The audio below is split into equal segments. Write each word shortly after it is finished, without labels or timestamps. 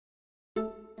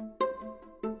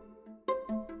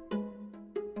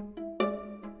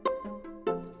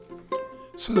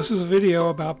So this is a video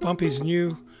about Bumpy's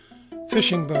new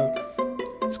fishing boat.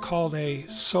 It's called a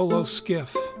Solo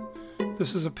Skiff.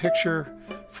 This is a picture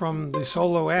from the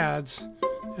Solo ads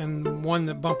and one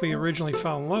that Bumpy originally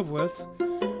fell in love with.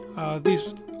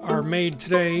 These are made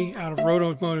today out of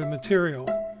rotomotive material.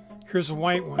 Here's a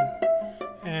white one,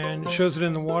 and it shows it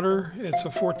in the water. It's a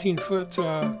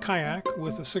 14-foot kayak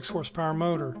with a 6-horsepower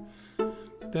motor.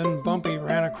 Then Bumpy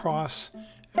ran across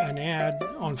an ad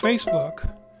on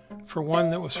Facebook for one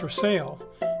that was for sale,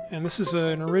 and this is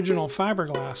an original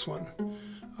fiberglass one,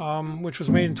 which was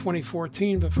made in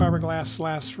 2014, but fiberglass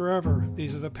lasts forever.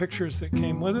 These are the pictures that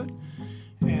came with it,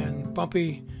 and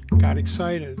Bumpy got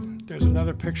excited. There's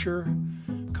another picture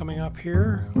coming up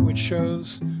here which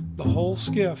shows the whole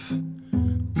skiff.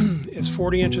 It's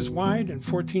 40 inches wide and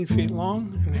 14 feet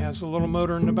long and has a little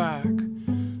motor in the back.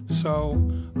 So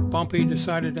Bumpy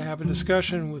decided to have a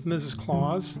discussion with Mrs.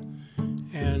 Claus,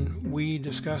 and we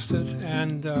discussed it,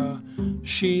 and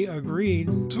she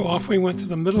agreed. So off we went to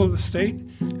the middle of the state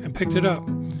and picked it up.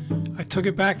 I took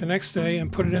it back the next day and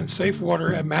put it in safe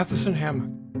water at Matheson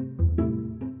Hammock.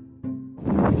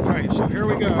 Alright, so here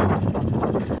we go.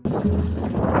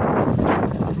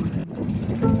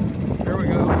 Here we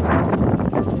go.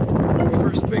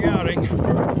 First big outing.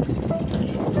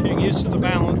 Getting used to the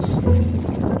balance.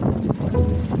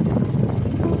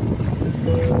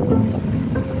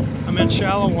 I'm in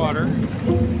shallow water.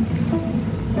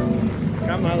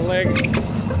 Got my leg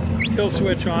kill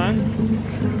switch on.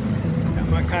 Got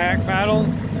my kayak paddle.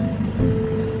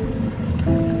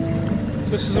 So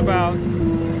this is about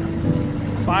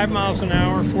 5 miles an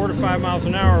hour, 4 to 5 miles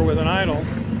an hour with an idle.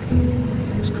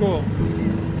 It's cool.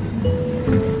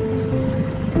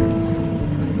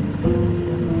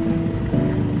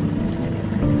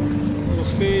 A little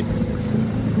speed.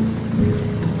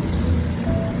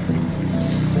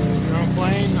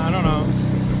 Plane? I don't know.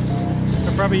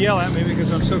 They'll probably yell at me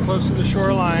because I'm so close to the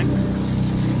shoreline.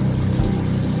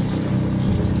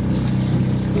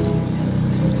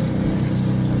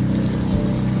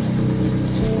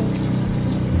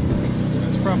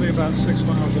 That's probably about 6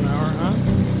 miles an hour, huh?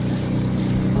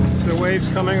 So the waves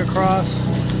coming across.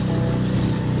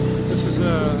 This is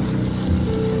a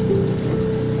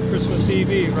Christmas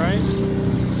Eve, right?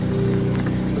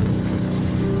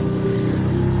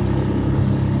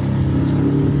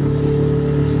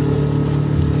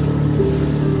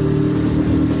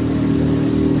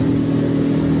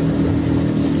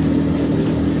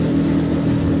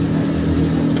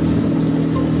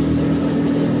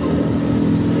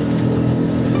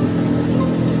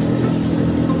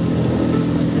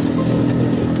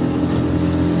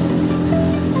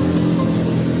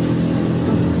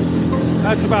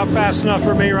 That's about fast enough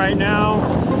for me right now.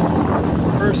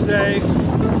 First day.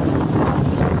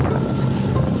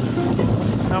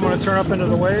 Now I'm going to turn up into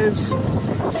the waves.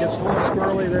 It gets a little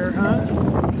squirrely there, huh?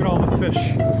 Look at all the fish.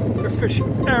 There are fish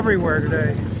everywhere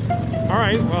today.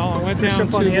 Alright, well, I went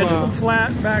down to the edge of the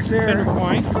flat back there. Fender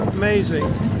Point. Amazing.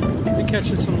 Been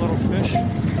catching some little fish.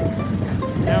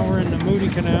 Now we're in the Moody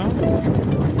Canal.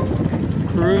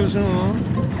 Cruising along.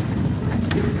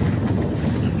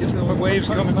 The waves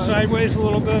coming sideways a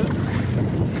little bit.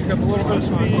 Pick up a little bit of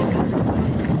speed.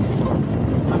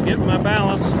 I'm getting my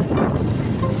balance.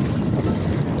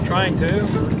 Trying to.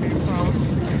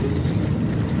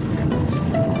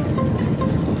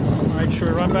 Alright, should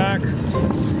we run back?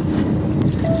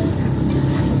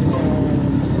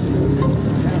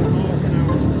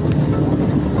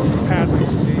 Paddle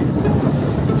speed.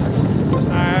 Just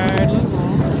idling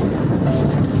along.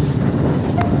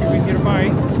 See if we can get a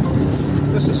bite.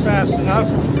 This is fast enough,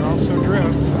 and also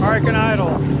drift. Or I can idle.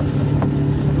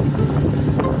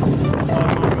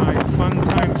 On my fun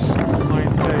times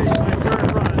line today. It's my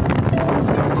third run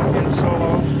in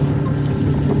solo.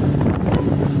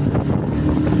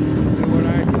 Do what I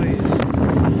please.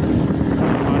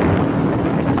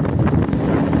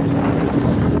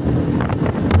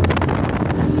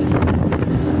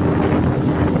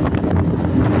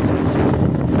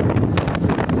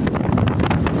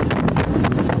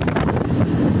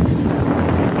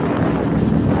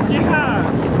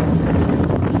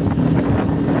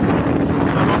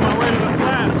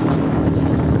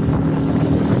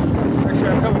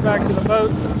 Back to the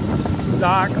boat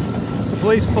dock. The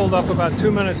police pulled up about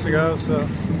 2 minutes ago, so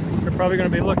they're probably going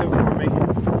to be looking for me.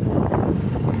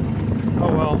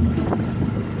 Oh well.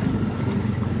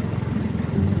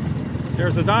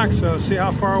 There's the dock, so see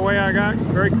how far away I got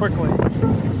very quickly.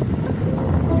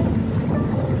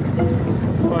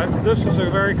 But this is a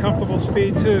very comfortable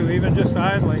speed too, even just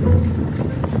idling.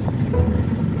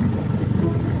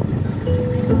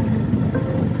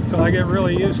 until I get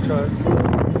really used to it.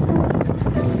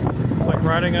 It's like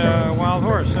riding a wild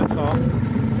horse, that's all.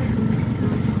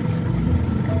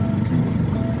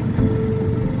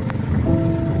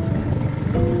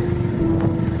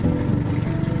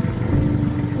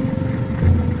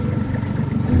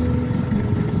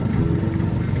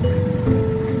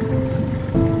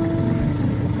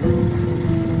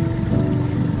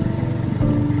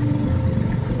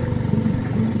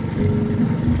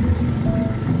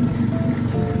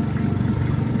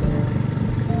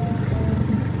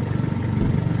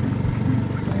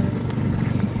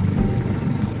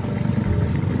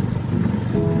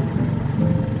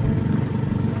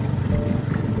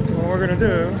 What we're going to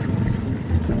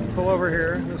do, pull over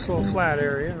here, this little flat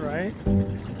area, right?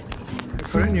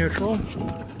 Put it neutral.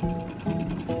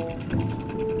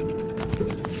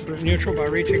 Put it neutral by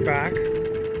reaching back,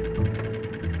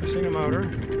 pressing the motor.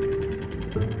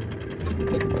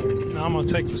 Now I'm going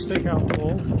to take the stakeout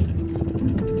pole,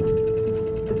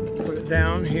 put it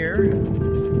down here.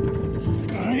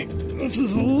 Alright, this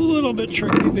is a little bit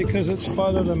tricky because it's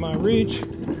farther than my reach.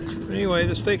 But anyway,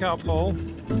 the stakeout pole.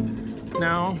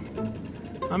 Now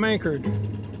I'm anchored,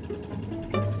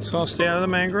 so I'll stay out of the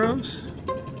mangroves.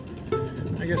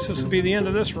 I guess this will be the end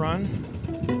of this run.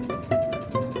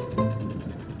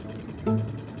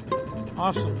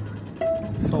 Awesome.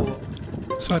 Solo.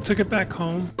 So I took it back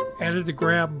home, added the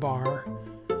grab bar,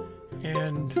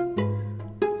 and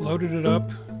loaded it up,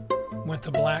 went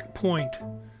to Black Point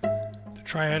to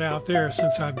try it out there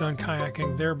since I've done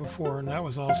kayaking there before, and that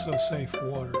was also safe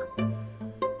water.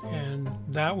 And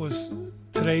that was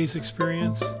today's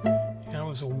experience, and it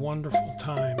was a wonderful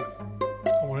time.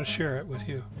 I want to share it with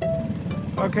you.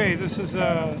 Okay, this is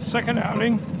a second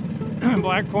outing,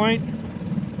 Black Point,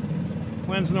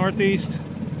 winds northeast,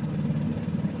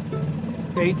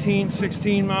 18,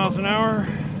 16 miles an hour.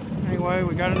 Anyway,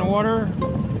 we got in the water,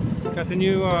 got the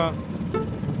new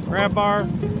grab bar,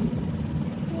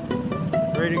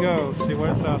 ready to go, see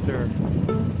what's out there.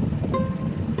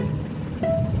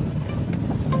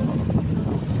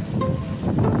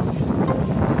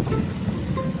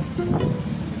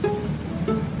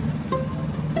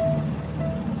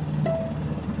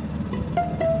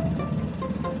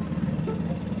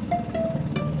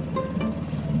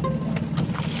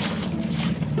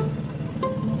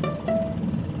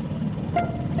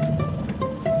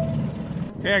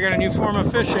 Okay, I got a new form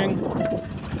of fishing.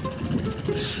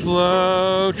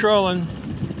 Slow trolling.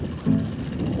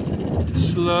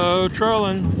 Slow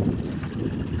trolling.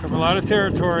 Cover a lot of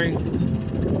territory.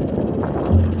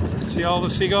 See all the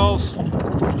seagulls?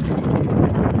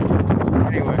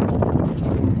 Anyway,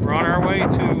 we're on our way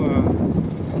to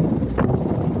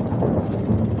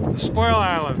the Spoil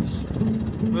Islands,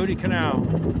 Moody Canal.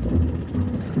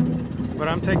 But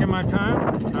I'm taking my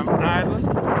time, I'm idling,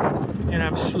 and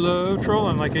I'm slow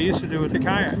trolling like I used to do with the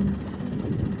kayak.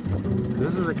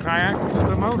 This is a kayak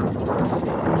with a motor.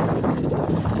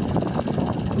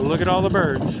 Look at all the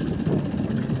birds.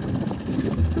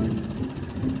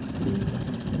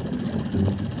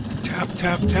 Tap,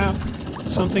 tap, tap.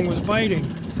 Something was biting.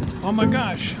 Oh my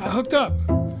gosh, I hooked up.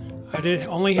 I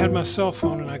only had my cell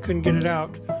phone and I couldn't get it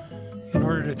out in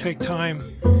order to take time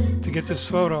to get this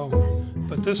photo.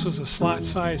 But this was a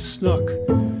slot-sized snook.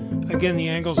 Again, the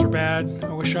angles are bad.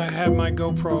 I wish I had my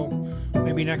GoPro.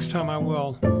 Maybe next time I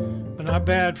will. But not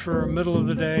bad for middle of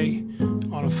the day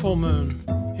on a full moon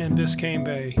in Biscayne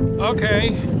Bay.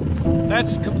 Okay, that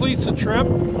completes the trip.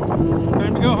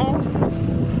 Time to go home.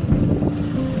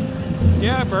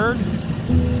 Yeah, bird.